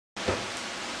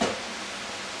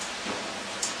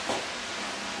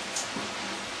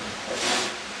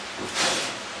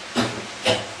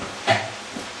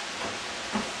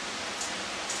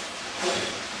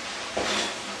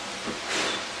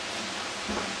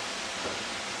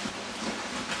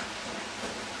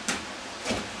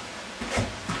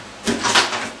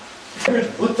Hagrid,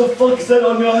 what the fuck is that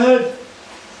on your head?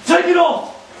 Take it off!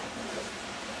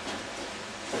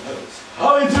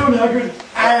 How are you doing, Hagrid?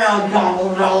 Hello,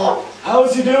 Dumbledore.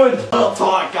 How's he doing? Little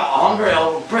toy got hungry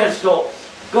over Bristol.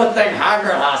 Good thing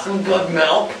Hagrid has some good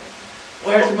milk.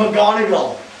 Where's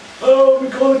McGonagall? Oh,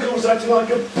 McGonagall was acting like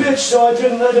a bitch, so I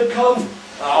didn't let her come.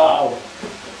 Oh,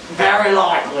 very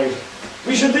likely.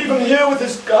 We should leave him here with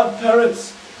his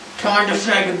godparents. Time to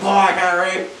say goodbye,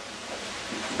 Harry.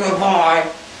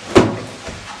 Goodbye.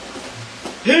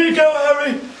 Here you go,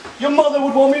 Harry. Your mother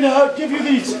would want me to give you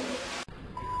these.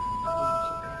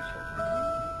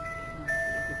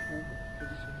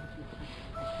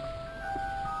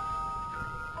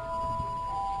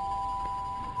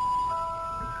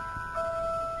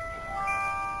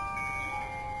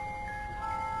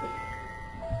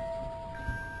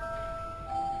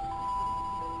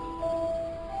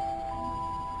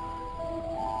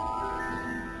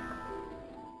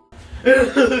 Oh,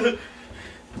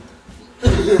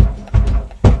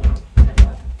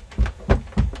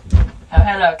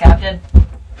 hello, Captain.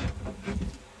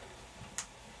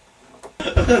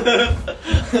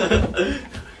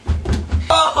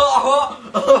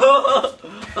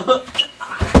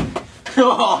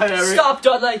 Oh, Harry. Stop,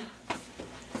 Dudley!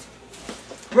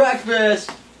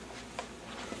 Breakfast.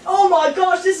 Oh my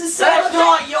gosh, this is so That's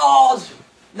not yours.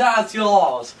 That's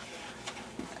yours.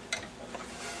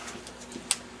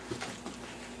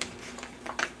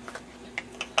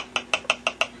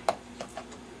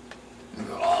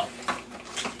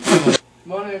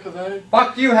 Morning, Uncle Harry.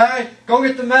 Fuck you, Harry! Go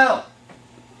get the mail!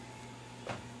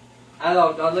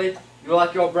 Hello, Dudley. You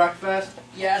like your breakfast?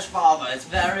 Yes, Father. It's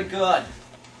very good.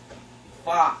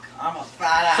 Fuck. I'm a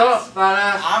fat ass. Shut up, fat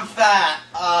ass! I'm fat.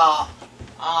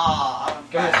 I'm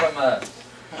Give me fat. some of that.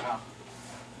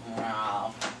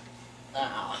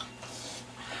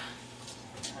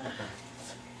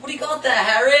 What do you got there,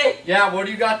 Harry? Yeah, what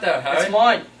do you got there, Harry? It's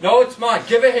mine. No, it's mine.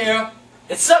 Give it here.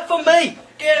 It's set for me!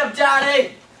 Get him,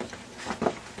 Daddy.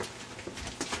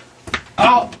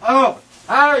 Oh, oh!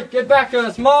 Harry, get back here.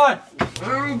 It's mine.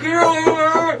 Harry, get on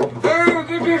here. Harry,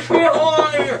 get this shit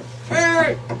on here.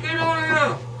 Harry, get on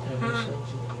here.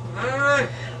 Harry.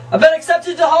 I've been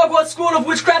accepted to Hogwarts School of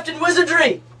Witchcraft and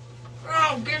Wizardry!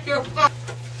 Oh, get your fuck.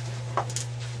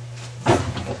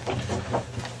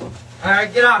 Harry,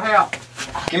 get out here.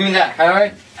 Give me that,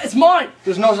 Harry. It's mine!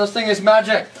 There's no such thing as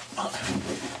magic.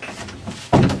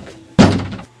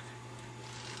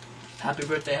 Happy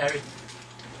birthday, Harry.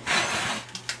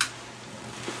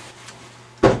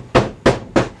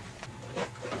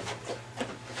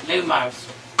 Lumos.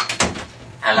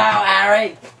 Hello,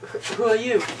 Harry. Who are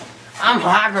you? I'm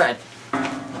Hagrid.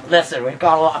 Listen, we've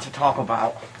got a lot to talk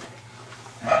about.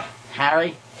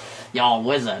 Harry, you're a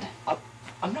wizard.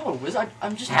 I'm not a wizard,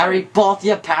 I'm just... Harry, both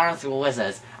your parents were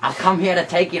wizards. I've come here to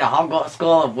take you to Hogwarts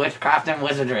School of Witchcraft and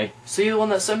Wizardry. So you're the one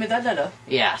that sent me that letter?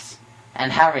 Yes.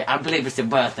 And Harry, I believe it's your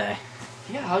birthday.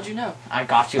 Yeah, how'd you know? I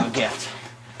got you a gift.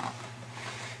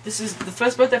 This is the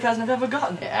first birthday present I've ever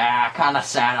gotten. Yeah, I kinda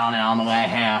sat on it on the way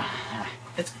here.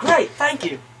 It's great, thank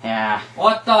you. Yeah.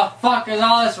 What the fuck is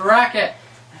all this racket?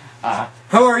 Uh,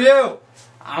 Who are you?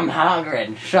 I'm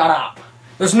Hagrid. Shut up.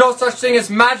 There's no such thing as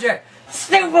magic.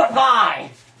 Stupefy!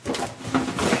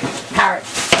 Harry,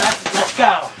 let's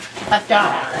go. Let's go,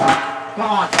 Harry. Come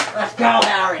on, let's go,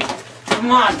 Harry.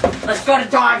 Come on, let's go to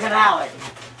Diagon Alley.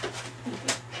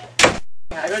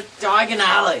 Diagon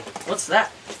Alley. What's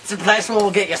that? It's a place where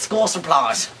we'll get your school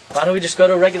supplies. Why don't we just go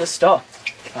to a regular store?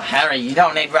 Oh, Harry, you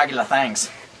don't need regular things.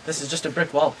 This is just a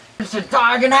brick wall. It's a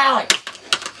Diagon Alley.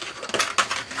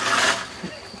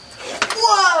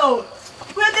 Whoa!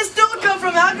 Where'd this door come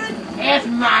from, Hagrid? It's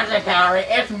magic, Harry.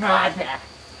 It's magic.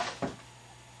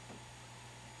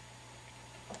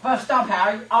 First up,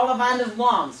 Harry, Ollivander's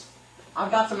wands.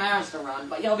 I've got some errands to run,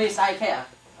 but you'll be safe here.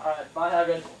 Alright, bye,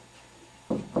 Hagrid.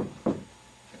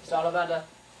 It's Ollivander.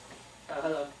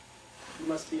 Hello. You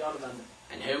must be Ollivander.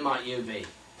 And who might you be?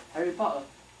 Harry Potter.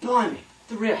 Blimey,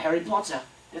 the real Harry Potter.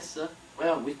 Yes, sir.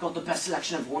 Well, we've got the best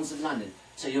selection of wands in London,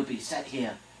 so you'll be set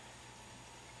here.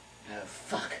 Oh,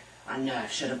 fuck. I know I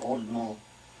should have ordered more.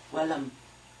 Well,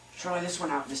 try this one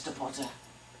out, Mr. Potter.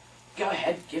 Go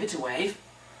ahead, give it a wave.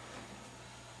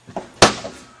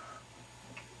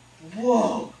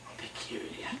 Whoa!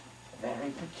 Peculiar.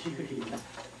 Very peculiar.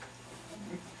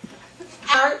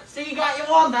 Harry, so you got your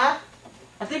wand there?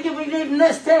 I think you'll be needing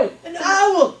this too. An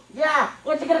owl! Yeah,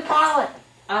 what you gonna call it?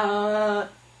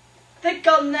 Think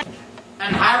I'll name...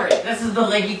 And Harry, this is the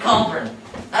Leaky Cauldron.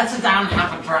 Let's sit down and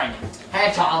have a drink.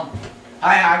 Hey, Tom.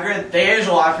 Hi, Hagrid. The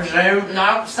usual, I presume.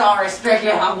 No, sorry,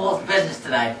 strictly Hogwarts business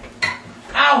today.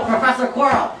 Oh, Professor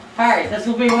Quirrell. Harry, this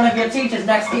will be one of your teachers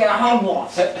next year at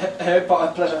Hogwarts. Harry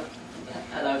Potter, pleasure.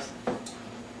 Hello.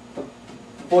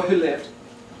 The boy who lived.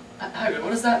 Hagrid, what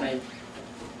does that mean?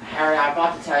 Harry, I've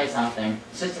got to tell you something.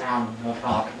 Sit down, we'll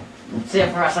talk. See you,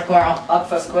 Professor Quirrell. Up,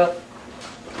 Professor Quill.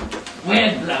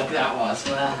 Weird bloke that was.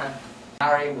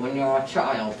 Harry, when you were a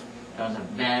child, there was a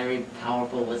very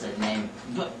powerful wizard named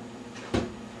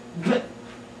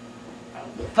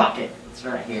fuck it. It's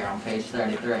right here on page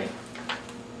 33.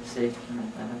 See?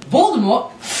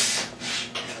 Voldemort?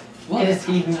 What? It is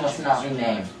he who must not be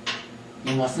named.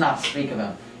 You must not speak of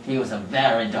him. He was a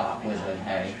very dark wizard,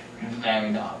 Harry.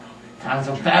 Very dark. Times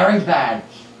were very bad.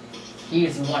 He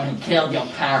is the one who killed your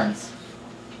parents.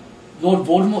 Lord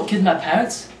Voldemort killed my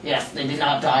parents? Yes, they did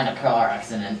not die in a car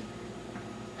accident.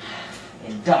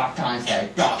 In dark times, Harry,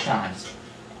 dark times.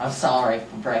 I'm sorry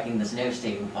for breaking this news to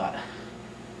you, but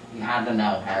you had to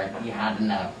know, Harry. You had to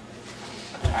know.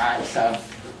 Alright, so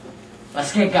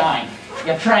let's get going.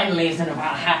 Your train leaves in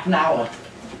about half an hour.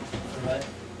 Alright.